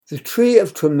The Tree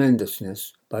of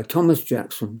Tremendousness by Thomas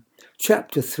Jackson,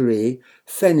 Chapter 3,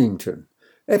 Fennington,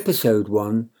 Episode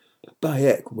 1,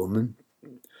 Bayek Woman.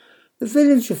 The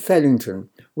village of Fennington,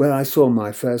 where I saw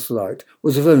my first light,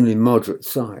 was of only moderate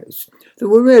size. There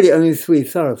were really only 3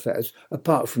 thoroughfares,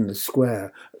 apart from the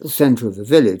square at the centre of the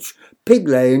village: Pig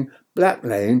Lane, Black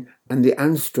Lane, and the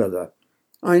Anstruther.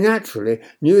 I naturally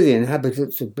knew the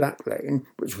inhabitants of Black Lane,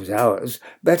 which was ours,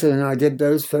 better than I did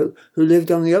those folk who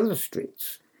lived on the other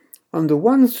streets. On the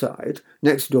one side,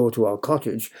 next door to our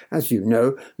cottage, as you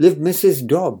know, lived Mrs.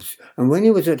 Dobbs, and when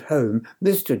he was at home,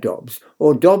 Mr. Dobbs,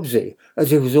 or Dobbsy,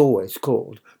 as he was always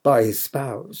called, by his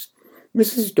spouse.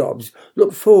 Mrs. Dobbs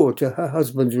looked forward to her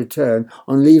husband's return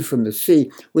on leave from the sea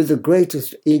with the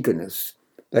greatest eagerness.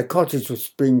 Their cottage was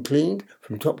spring cleaned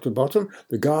from top to bottom,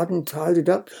 the garden tidied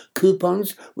up,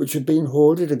 coupons, which had been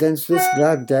hoarded against this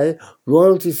glad day,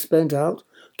 royalty spent out.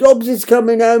 "Dobbs is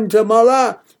coming home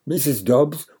tomorrow," Mrs.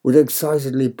 Dobbs would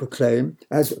excitedly proclaim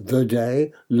as the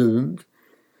day loomed.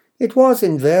 It was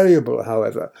invariable,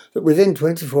 however, that within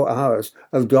 24 hours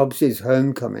of Dobbs's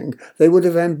homecoming they would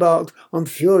have embarked on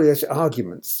furious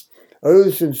arguments.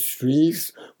 Oaths and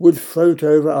shrieks would float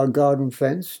over our garden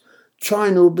fence,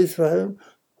 china would be thrown,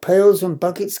 pails and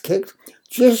buckets kicked.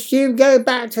 "Just you go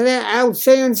back to that old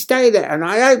sea and stay there, and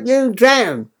I hope you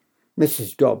drown,"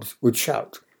 Mrs. Dobbs would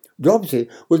shout. Dobbsy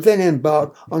would then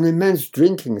embark on immense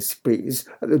drinking sprees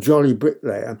at the Jolly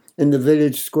Bricklayer in the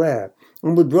village square,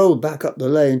 and would roll back up the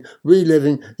lane,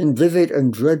 reliving in vivid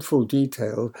and dreadful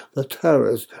detail the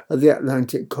terrors of the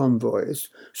Atlantic convoys,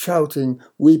 shouting,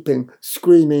 weeping,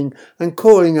 screaming, and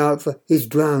calling out for his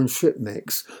drowned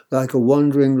shipmates like a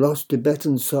wandering lost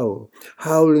Tibetan soul,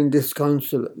 howling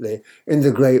disconsolately in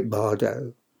the Great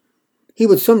Bardo. He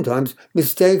would sometimes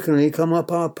mistakenly come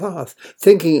up our path,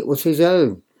 thinking it was his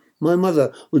own. My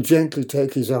mother would gently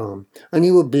take his arm, and he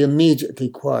would be immediately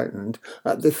quietened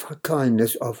at the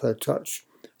kindness of her touch.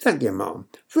 "Thank you, Mum.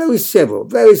 Very civil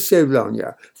on you.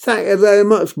 Thank you very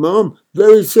much, Mum.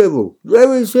 Very civil,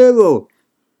 very civil."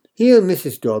 He and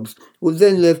Mrs. Dobbs would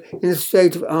then live in a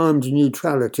state of armed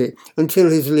neutrality until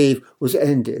his leave was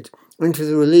ended, and to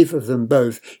the relief of them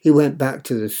both he went back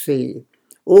to the sea.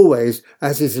 Always,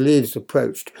 as his leaves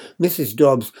approached, Mrs.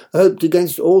 Dobbs hoped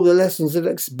against all the lessons of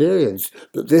experience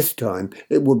that this time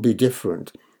it would be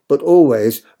different. But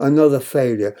always another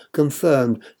failure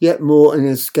confirmed yet more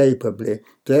inescapably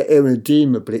their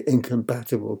irredeemably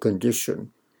incompatible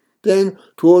condition. Then,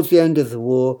 towards the end of the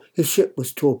war, his ship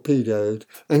was torpedoed,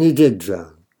 and he did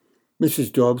drown.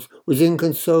 Mrs. Dobbs was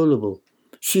inconsolable.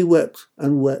 She wept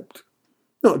and wept,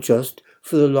 not just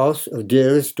for the loss of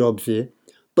dearest Dobbsy,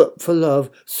 but for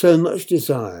love so much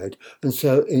desired and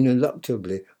so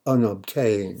ineluctably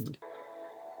unobtained.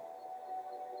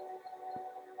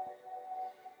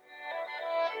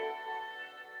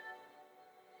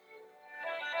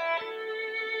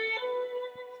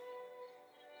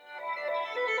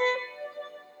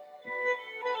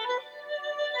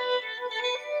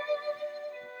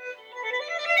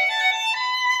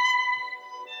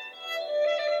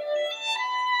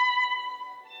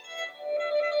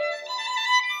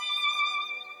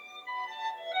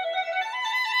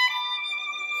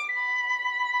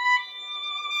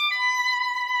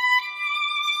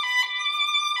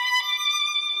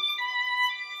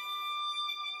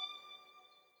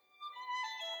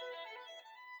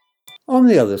 On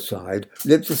the other side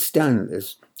lived the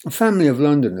Stanleys, a family of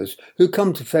Londoners who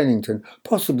come to Fennington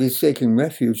possibly seeking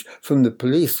refuge from the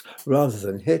police rather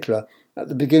than Hitler at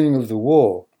the beginning of the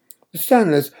war. The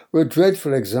Stanleys were a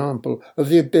dreadful example of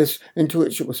the abyss into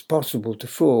which it was possible to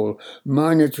fall: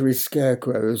 minatory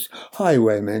scarecrows,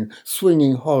 highwaymen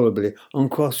swinging horribly on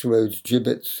crossroads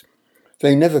gibbets.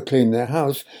 They never cleaned their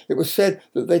house. It was said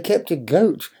that they kept a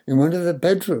goat in one of the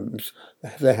bedrooms.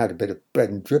 They had a bit of bread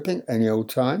and dripping any old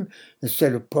time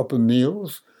instead of proper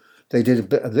meals. They did a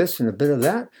bit of this and a bit of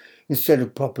that instead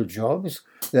of proper jobs.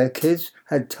 Their kids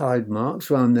had tide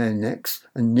marks round their necks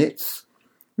and nits.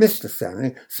 Mr.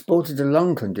 Stanley sported a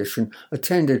lung condition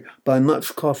attended by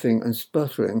much coughing and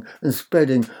sputtering and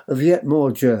spreading of yet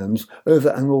more germs over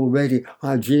an already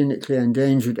hygienically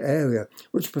endangered area,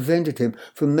 which prevented him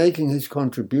from making his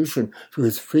contribution to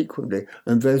his frequently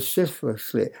and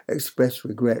vociferously expressed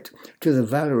regret to the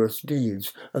valorous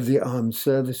deeds of the armed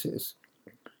services.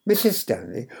 Mrs.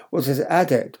 Stanley was as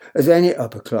adept as any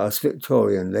upper-class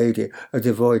Victorian lady at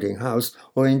avoiding house,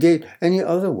 or indeed any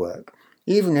other work,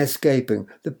 even escaping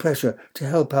the pressure to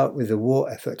help out with the war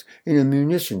effort in a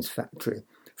munitions factory,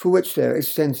 for which their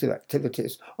extensive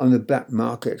activities on the black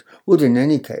market would in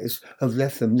any case have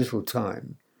left them little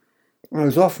time. I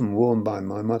was often warned by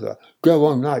my mother, "Go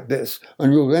on like this,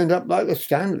 and you'll end up like the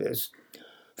Stanleys."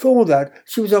 For all that,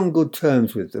 she was on good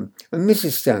terms with them, and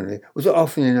Mrs. Stanley was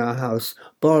often in our house,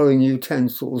 borrowing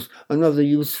utensils and other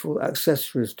useful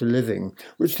accessories to living,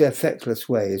 which their feckless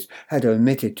ways had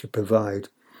omitted to provide.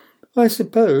 I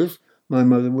suppose, my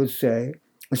mother would say,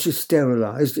 as she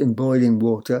sterilised in boiling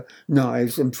water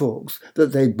knives and forks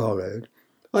that they borrowed,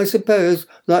 I suppose,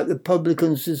 like the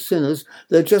publicans and sinners,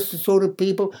 they're just the sort of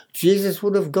people Jesus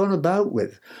would have gone about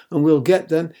with, and we'll get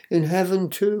them in heaven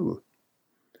too.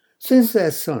 Since their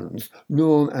sons,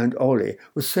 Norm and Ollie,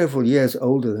 were several years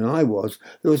older than I was,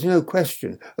 there was no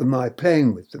question of my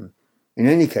playing with them. In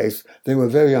any case, they were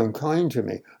very unkind to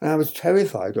me, and I was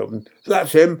terrified of them.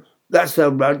 "That's him! That's the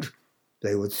runt!"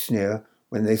 they would sneer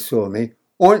when they saw me.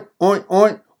 "Oink, oink,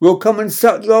 oink! We'll come and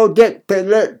suck your dick,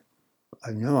 Piglet!" I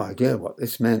had no idea what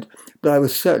this meant, but I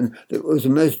was certain that it was a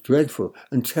most dreadful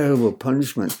and terrible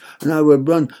punishment, and I would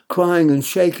run crying and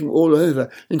shaking all over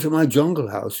into my jungle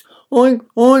house. "Oink,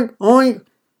 oink, oink!"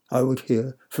 I would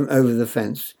hear from over the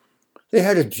fence. They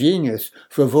had a genius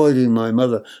for avoiding my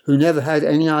mother, who never had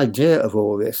any idea of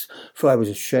all this, for I was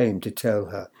ashamed to tell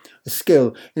her, a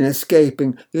skill in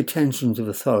escaping the attentions of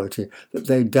authority that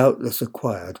they doubtless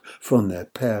acquired from their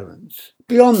parents.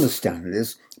 Beyond the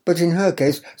Stanleys, but in her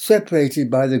case separated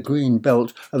by the green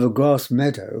belt of a grass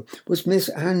meadow, was Miss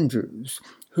Andrews,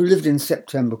 who lived in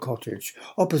September Cottage,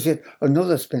 opposite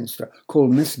another spinster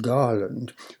called Miss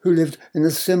Garland, who lived in a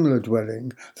similar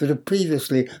dwelling that had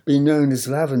previously been known as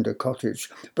Lavender Cottage,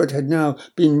 but had now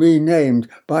been renamed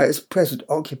by its present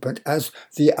occupant as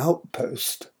the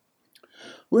Outpost.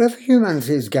 Wherever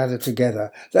humanity is gathered together,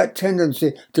 that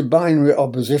tendency to binary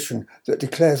opposition that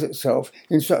declares itself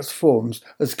in such forms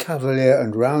as Cavalier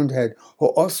and Roundhead,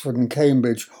 or Oxford and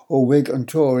Cambridge, or Whig and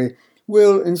Tory,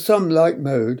 will, in some like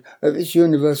mode of its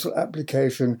universal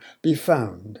application, be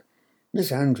found.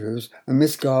 Miss Andrews and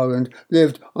Miss Garland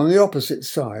lived on the opposite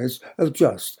sides of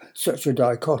just such a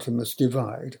dichotomous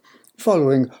divide,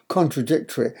 following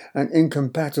contradictory and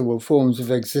incompatible forms of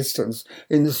existence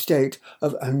in the state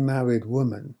of unmarried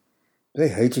woman. They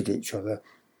hated each other.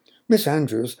 Miss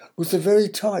Andrews was the very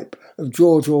type of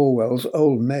George Orwell's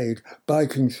old maid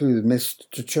biking through the mist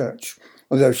to church,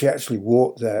 although she actually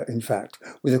walked there, in fact,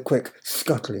 with a quick,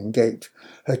 scuttling gait,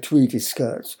 her tweedy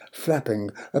skirts flapping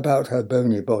about her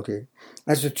bony body,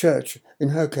 as the church, in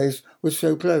her case, was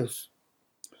so close.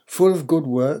 Full of good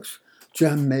works,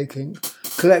 jam-making,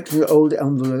 collecting old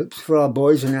envelopes for our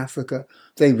boys in Africa,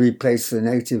 they replaced the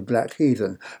native black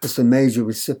heathen as the major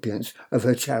recipients of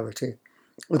her charity.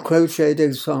 A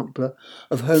crocheted sampler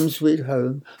of Home Sweet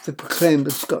Home, the proclaimed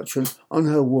escutcheon, on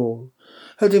her wall.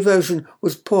 Her devotion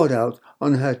was poured out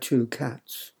on her 2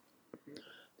 cats.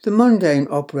 The mundane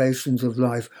operations of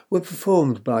life were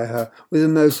performed by her with the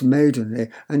most maidenly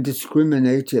and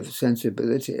discriminative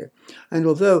sensibility, and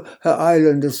although her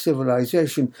island of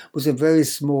civilization was a very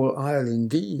small isle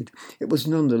indeed, it was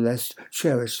none the less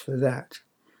cherished for that.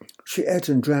 She ate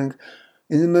and drank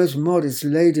in the most modest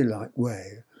ladylike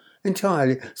way,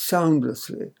 entirely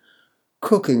soundlessly,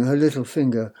 crooking her little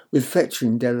finger with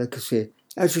fetching delicacy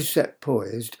as she sat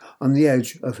poised on the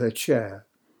edge of her chair,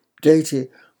 dainty,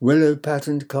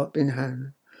 willow-patterned cup in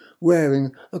hand,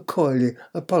 wearing a coyly,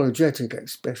 apologetic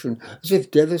expression as if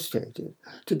devastated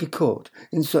to be caught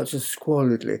in such a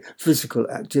squalidly physical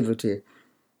activity,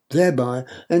 thereby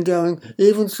endowing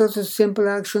even such a simple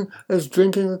action as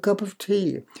drinking a cup of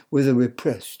tea with a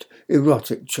repressed,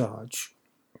 erotic charge.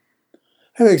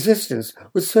 Her existence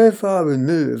was so far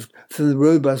removed from the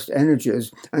robust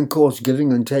energies and coarse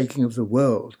giving and taking of the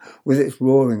world, with its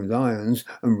roaring lions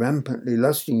and rampantly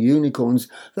lusting unicorns,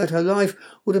 that her life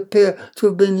would appear to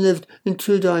have been lived in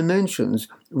 2 dimensions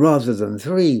rather than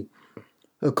 3.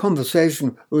 Her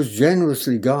conversation was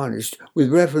generously garnished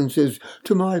with references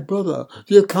to my brother,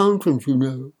 the accountant, you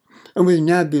know, and with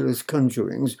nebulous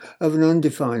conjurings of an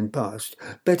undefined past,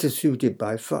 better suited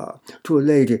by far to a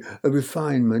lady of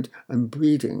refinement and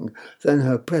breeding than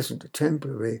her present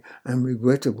temporary and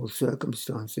regrettable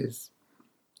circumstances.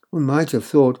 One might have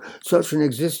thought such an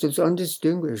existence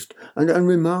undistinguished and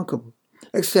unremarkable,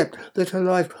 except that her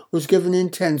life was given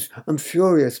intense and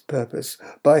furious purpose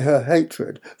by her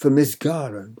hatred for Miss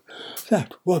Garland.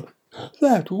 That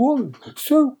woman,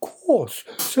 so coarse,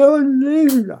 so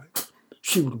unladylike,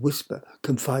 she would whisper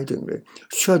confidingly,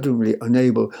 shudderingly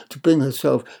unable to bring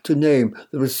herself to name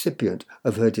the recipient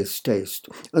of her distaste,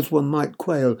 as one might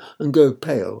quail and go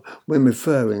pale when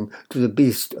referring to the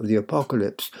beast of the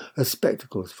apocalypse, her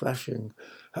spectacles flashing,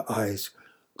 her eyes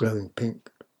glowing pink.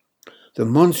 The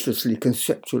monstrously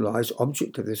conceptualized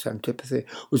object of this antipathy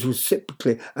was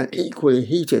reciprocally and equally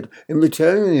heated in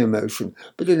returning the emotion,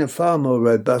 but in a far more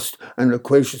robust and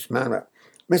loquacious manner.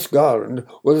 Miss Garland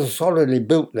was a solidly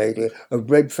built lady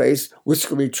of red face,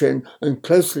 whiskery chin, and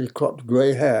closely cropped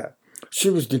grey hair. She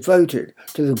was devoted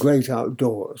to the great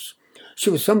outdoors. She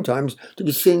was sometimes to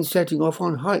be seen setting off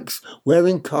on hikes,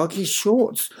 wearing khaki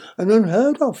shorts, an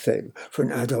unheard of thing for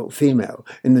an adult female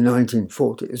in the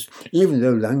 1940s, even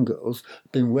though land girls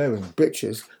had been wearing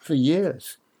breeches for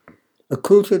years.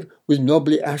 Accoutred with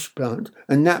knobbly ash plant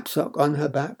and knapsack on her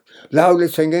back, loudly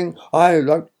singing, "I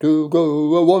like to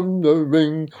go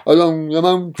a-wandering along the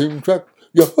mountain track,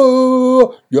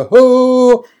 yo-ho,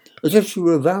 yo-ho," as if she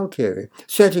were a Valkyrie,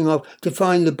 setting off to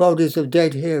find the bodies of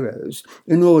dead heroes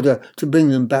in order to bring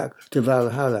them back to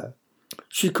Valhalla.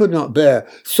 She could not bear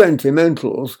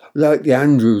sentimentals like the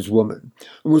Andrews woman,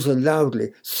 and was a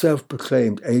loudly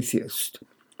self-proclaimed atheist.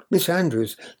 Miss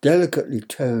Andrews' delicately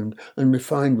toned and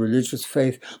refined religious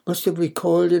faith must have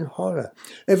recoiled in horror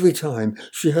every time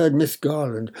she heard Miss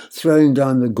Garland throwing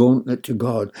down the gauntlet to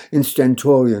God in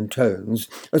stentorian tones,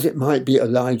 as it might be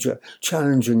Elijah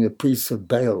challenging the priests of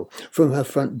Baal from her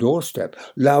front doorstep,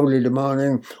 loudly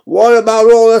demanding, "What about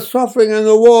all the suffering in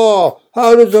the war?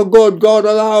 How does a good God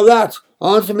allow that?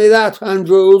 Answer me that,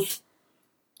 Andrews."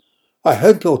 "I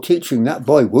hope you're teaching that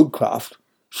boy woodcraft,"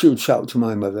 she would shout to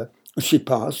my mother as she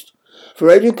passed. "For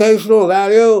educational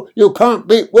value, you can't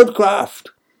beat woodcraft."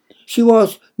 She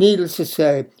was, needless to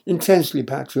say, intensely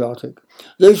patriotic,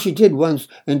 though she did once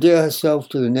endear herself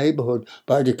to the neighbourhood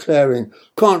by declaring,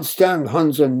 "Can't stand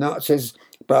Huns and Nazis,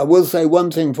 but I will say one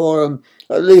thing for 'em,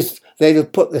 at least they'd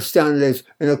have put the Stanleys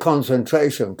in a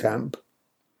concentration camp."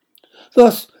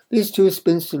 Thus, these two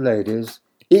spinster ladies,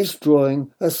 each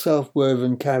drawing a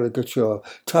self-woven caricature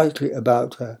tightly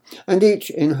about her, and each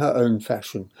in her own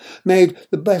fashion, made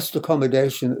the best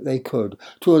accommodation that they could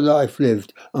to a life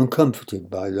lived uncomforted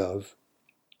by love.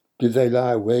 Did they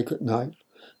lie awake at night,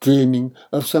 dreaming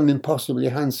of some impossibly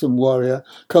handsome warrior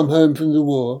come home from the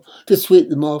war to sweep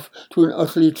them off to an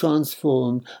utterly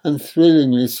transformed and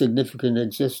thrillingly significant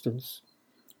existence?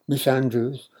 Miss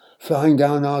Andrews, flying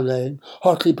down our lane,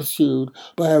 hotly pursued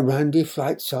by a randy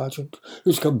flight sergeant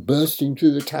who's come bursting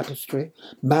through the tapestry,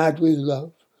 mad with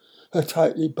love, her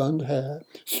tightly bunned hair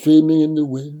streaming in the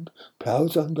wind,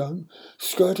 ploughs undone,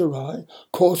 skirt awry,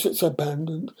 corsets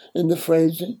abandoned in the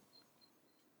phrasing.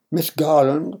 Miss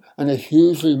Garland and a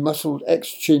hugely muscled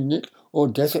ex-chinnik or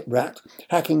desert rat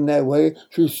hacking their way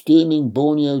through steaming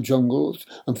Borneo jungles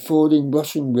and fording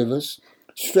rushing rivers,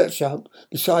 stretched out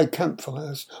beside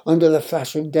campfires under the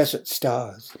flashing desert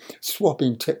stars,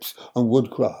 swapping tips on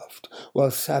woodcraft, while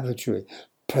savagery,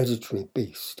 predatory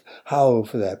beast, howl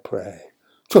for their prey.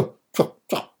 Choo, choo,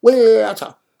 choo,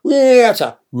 weata,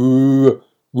 weata, woo,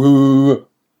 woo.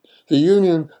 The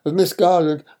union of Miss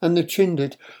Garland and the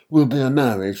Chindit will be a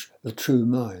marriage of true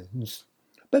minds.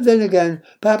 But then again,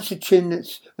 perhaps the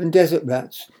Chindits and desert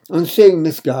rats, on seeing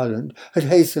Miss Garland, had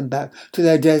hastened back to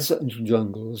their desert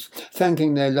jungles,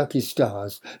 thanking their lucky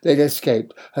stars they'd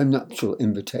escaped her nuptial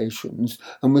invitations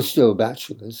and were still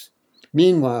bachelors.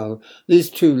 Meanwhile, these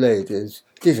two ladies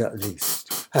did at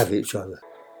least have each other.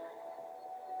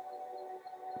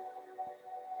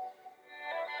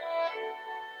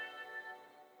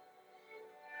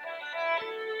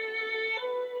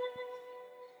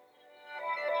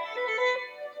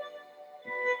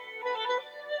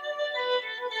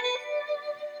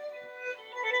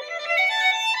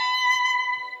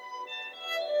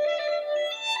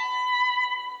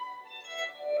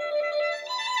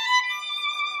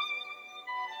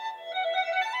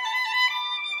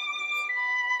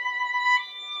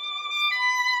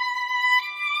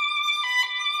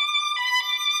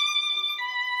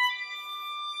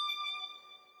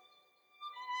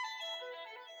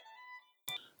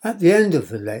 At the end of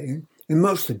the lane, in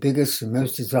much the biggest and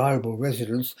most desirable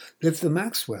residence, lived the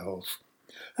Maxwells.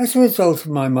 As a result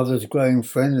of my mother's growing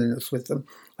friendliness with them,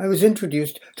 I was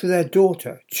introduced to their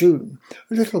daughter, June,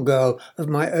 a little girl of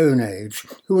my own age,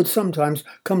 who would sometimes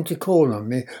come to call on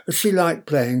me, as she liked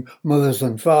playing mothers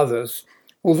and fathers.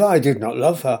 Although I did not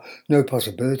love her, no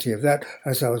possibility of that,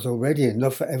 as I was already in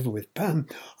love forever with Pam,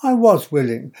 I was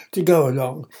willing to go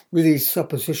along with these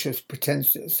supposititious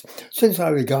pretences, since I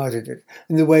regarded it,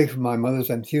 in the wake of my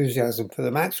mother's enthusiasm for the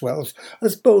Maxwells,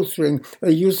 as bolstering a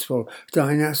useful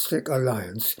dynastic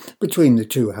alliance between the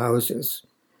two houses.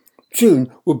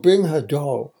 June would bring her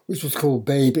doll, which was called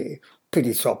Baby.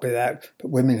 Pretty soppy that,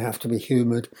 but women have to be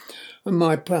humoured. And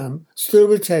my Pam, still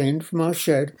retained from our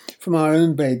shed, from our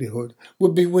own babyhood,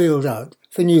 would be wheeled out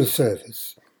for new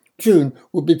service. June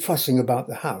would be fussing about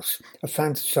the house, a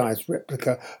fantasized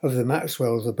replica of the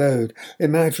Maxwell's abode,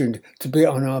 imagined to be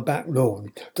on our back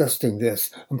lawn, dusting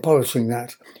this and polishing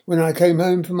that, when I came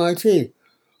home for my tea.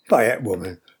 "By it,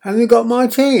 woman, haven't you got my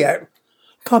tea yet?"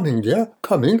 Coming, dear,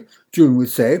 coming, June would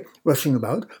say, rushing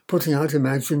about, putting out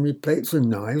imaginary plates and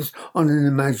knives on an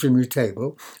imaginary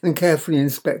table and carefully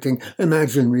inspecting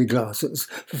imaginary glasses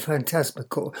for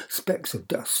phantasmical specks of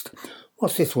dust.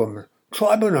 What's this, woman?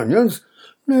 Tripe and onions?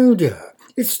 No, dear,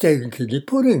 it's steak and kidney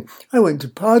pudding. I went to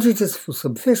Parge's for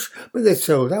some fish, but they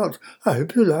sold out. I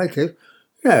hope you like it.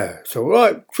 Yeah, it's all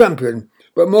right, champion,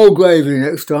 but more gravy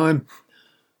next time.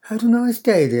 Had a nice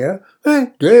day, dear.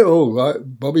 Dear, all right.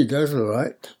 Bobby does all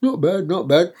right. Not bad, not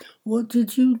bad. What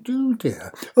did you do,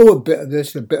 dear? Oh, a bit of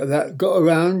this, a bit of that. Got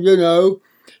around, you know.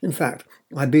 In fact,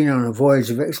 I've been on a voyage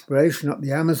of exploration up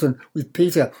the Amazon with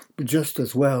Peter, but just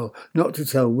as well not to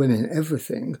tell women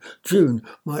everything. June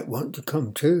might want to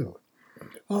come too.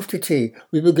 After tea,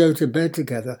 we would go to bed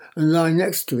together and lie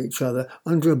next to each other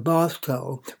under a bath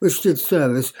towel, which did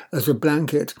service as a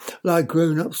blanket, like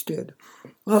grown-ups did.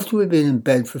 After we'd been in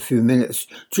bed for a few minutes,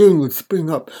 June would spring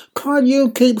up. "Can't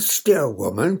you keep still,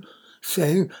 woman?"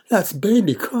 saying, "That's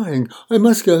baby crying. I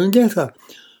must go and get her."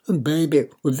 And baby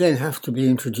would then have to be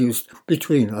introduced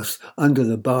between us under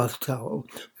the bath towel.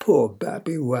 Poor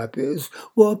babby wabbies.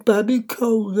 What, babby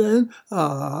cold then?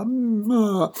 I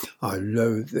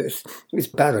loathe this. It's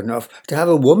bad enough to have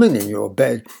a woman in your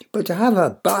bed, but to have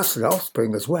a bastard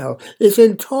offspring as well is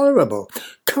intolerable.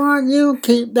 Can't you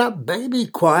keep that baby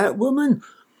quiet, woman?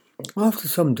 After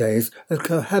some days of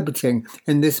cohabiting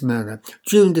in this manner,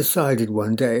 June decided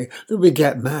one day that we'd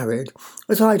get married.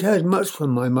 As I'd heard much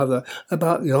from my mother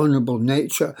about the honourable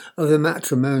nature of the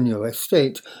matrimonial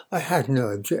estate, I had no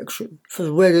objection. For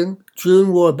the wedding,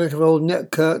 June wore a bit of old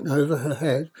net curtain over her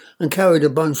head and carried a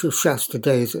bunch of Shasta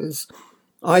daisies.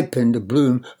 I pinned a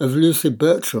bloom of Lucy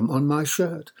Bertram on my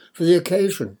shirt for the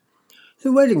occasion.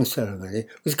 The wedding ceremony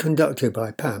was conducted by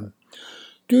Pam.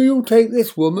 "Do you take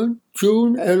this woman,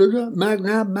 June Eleanor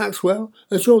McNab Maxwell,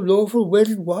 as your lawful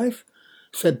wedded wife?"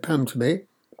 said Pam to me.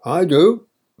 "I do,"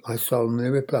 I solemnly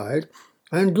replied.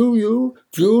 "And do you,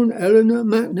 June Eleanor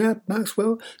McNab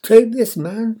Maxwell, take this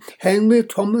man, Henry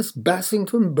Thomas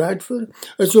Bassington Bradford,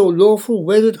 as your lawful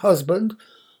wedded husband?"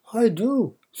 "I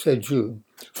do," said June.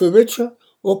 "For richer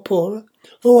or poorer?"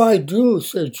 "Oh, I do,"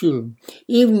 said June.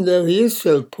 "Even though he is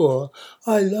so poor,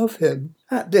 I love him."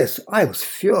 At this, I was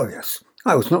furious.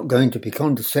 I was not going to be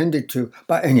condescended to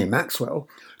by any Maxwell.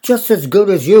 "Just as good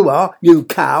as you are, you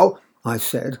cow," I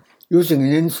said, using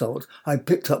an insult I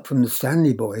picked up from the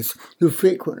Stanley boys, who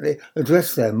frequently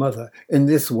addressed their mother in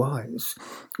this wise.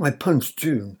 I punched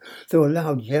June. There were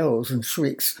loud yells and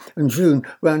shrieks, and June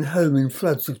ran home in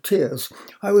floods of tears.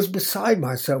 I was beside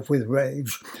myself with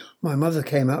rage. My mother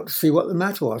came out to see what the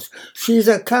matter was. "She's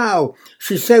a cow.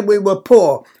 She said we were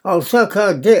poor. I'll suck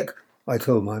her dick," I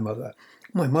told my mother.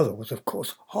 My mother was, of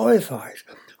course, horrified.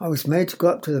 I was made to go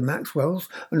up to the Maxwells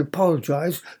and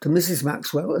apologise to Mrs.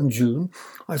 Maxwell and June.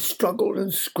 I struggled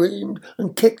and screamed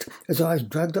and kicked as I was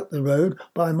dragged up the road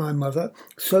by my mother,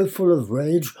 so full of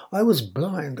rage I was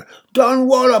blind. "Done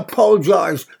what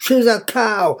apologise? She's a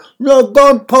cow! No,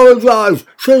 don't apologise!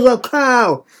 She's a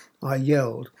cow!" I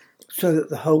yelled, so that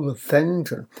the whole of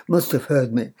Fennington must have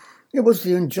heard me. It was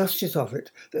the injustice of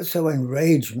it that so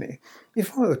enraged me.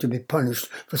 If I were to be punished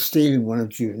for stealing one of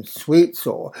June's sweets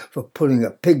or for pulling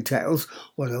up pigtails,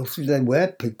 what else did they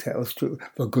wear pigtails to,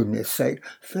 for goodness sake?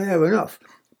 Fair enough.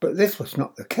 But this was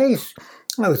not the case.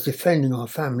 I was defending our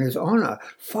family's honour,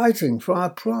 fighting for our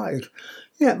pride.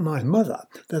 Yet my mother,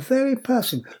 the very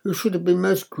person who should have been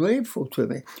most grateful to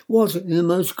me, was in the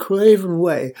most craven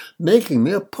way making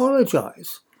me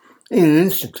apologise. In an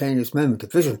instantaneous moment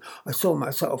of vision, I saw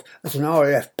myself as an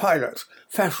RAF pilot,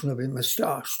 fashionably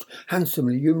moustached,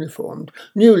 handsomely uniformed,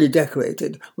 newly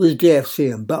decorated with DFC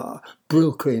and bar,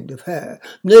 brill-creamed of hair,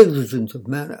 negligent of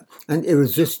manner, and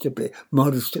irresistibly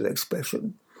modest of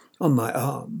expression. On my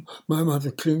arm, my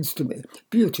mother clings to me,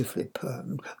 beautifully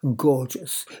permed and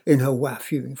gorgeous in her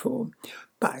WAF uniform.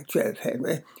 "By Jove,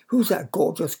 Henry, who's that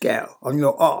gorgeous girl on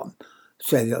your arm?"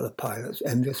 say the other pilots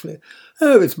enviously.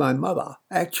 "Oh, it's my mother,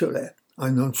 actually," I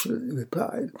nonchalantly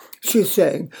replied. "She is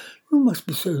saying, 'You must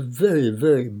be so very,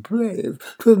 very brave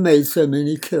to have made so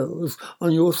many kills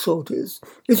on your sorties.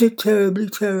 Is it terribly,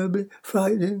 terribly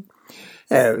frightening?'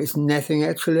 "Oh, it's nothing,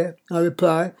 actually," I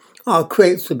reply. "Our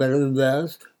crates are better than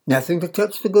theirs. Nothing to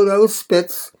touch the good old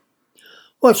Spitz."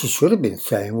 What she should have been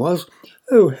saying was,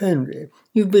 "Oh, Henry,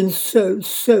 you've been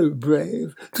so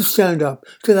brave to stand up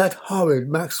to that horrid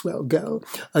Maxwell girl.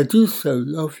 I do so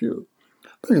love you."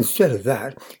 But instead of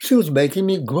that, she was making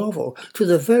me grovel to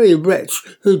the very wretch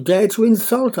who dared to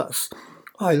insult us.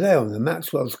 I lay on the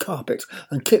Maxwell's carpet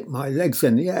and kicked my legs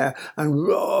in the air and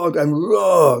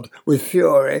roared with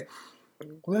fury.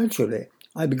 Gradually,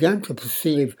 I began to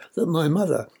perceive that my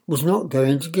mother was not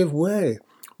going to give way.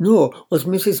 Nor was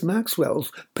Mrs.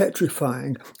 Maxwell's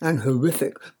petrifying and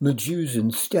horrific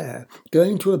Medusan stare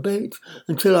going to abate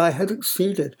until I had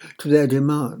acceded to their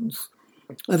demands.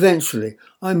 Eventually,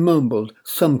 I mumbled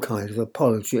some kind of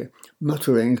apology,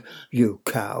 muttering, "You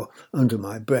cow," under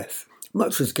my breath,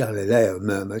 much as Galileo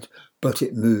murmured, "But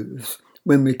it moves,"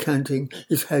 when recanting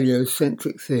his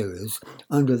heliocentric theories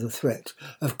under the threat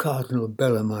of Cardinal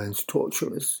Bellarmine's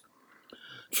torturers.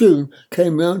 June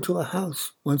came round to our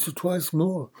house once or twice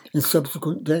more in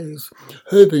subsequent days,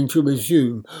 hoping to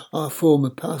resume our former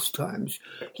pastimes.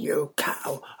 "You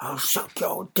cow, I'll suck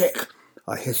your dick,"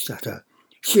 I hissed at her.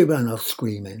 She ran off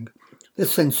screaming. The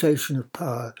sensation of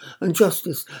power and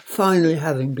justice finally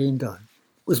having been done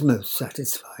was most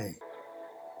satisfying.